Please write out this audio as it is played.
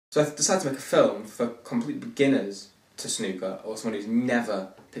So I decided to make a film for complete beginners to snooker, or someone who's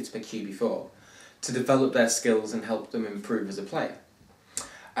never picked up a cue before, to develop their skills and help them improve as a player.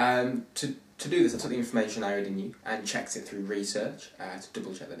 To do this, I took the information I already knew and checked it through research to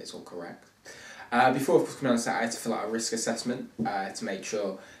double check that it's all correct. Before of course coming on set, I had to fill out a risk assessment to make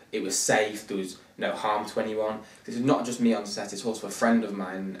sure it was safe, there was no harm to anyone. This is not just me on set, it's also a friend of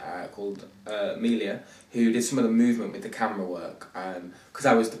mine called Amelia, who did some of the movement with the camera work. Because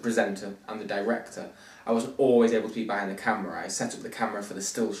I was the presenter and the director, I wasn't always able to be behind the camera. I set up the camera for the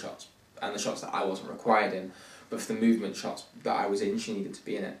still shots and the shots that I wasn't required in, but for the movement shots that I was in, she needed to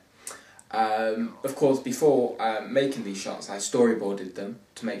be in it. Of course, before making these shots, I storyboarded them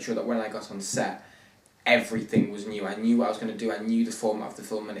to make sure that when I got on set, everything was new. I knew what I was going to do, I knew the format of the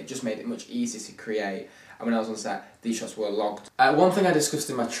film, and it just made it much easier to create. And when I was on set, these shots were logged. One thing I discussed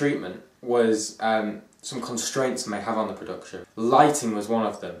in my treatment was some constraints I may have on the production. Lighting was one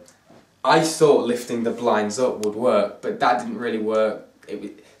of them. I thought lifting the blinds up would work, but that didn't really work.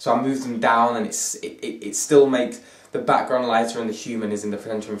 So I moved them down, and it still makes the background lighter and the human is in the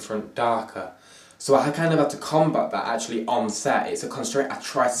centre and front darker. So I kind of had to combat that actually on set. It's a constraint I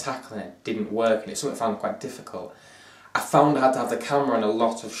tried tackling, it didn't work, and it's something I found quite difficult. I found I had to have the camera in a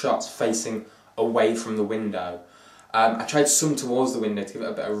lot of shots facing away from the window. I tried some towards the window to give it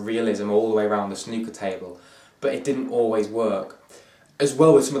a bit of realism all the way around the snooker table, but it didn't always work. As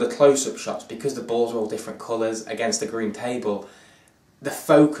well with some of the close-up shots, because the balls were all different colours against the green table, the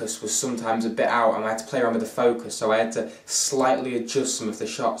focus was sometimes a bit out, and I had to play around with the focus, so I had to slightly adjust some of the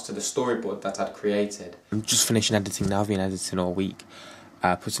shots to the storyboard that I'd created. I'm just finishing editing now, I've been editing all week,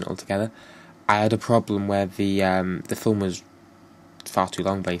 putting it all together. I had a problem where the film was far too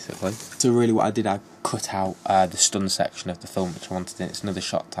long, basically. So really what I did, I cut out the stun section of the film, which I wanted in. It's another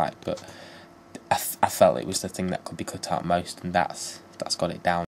shot type, but I felt it was the thing that could be cut out most, and that's got it down.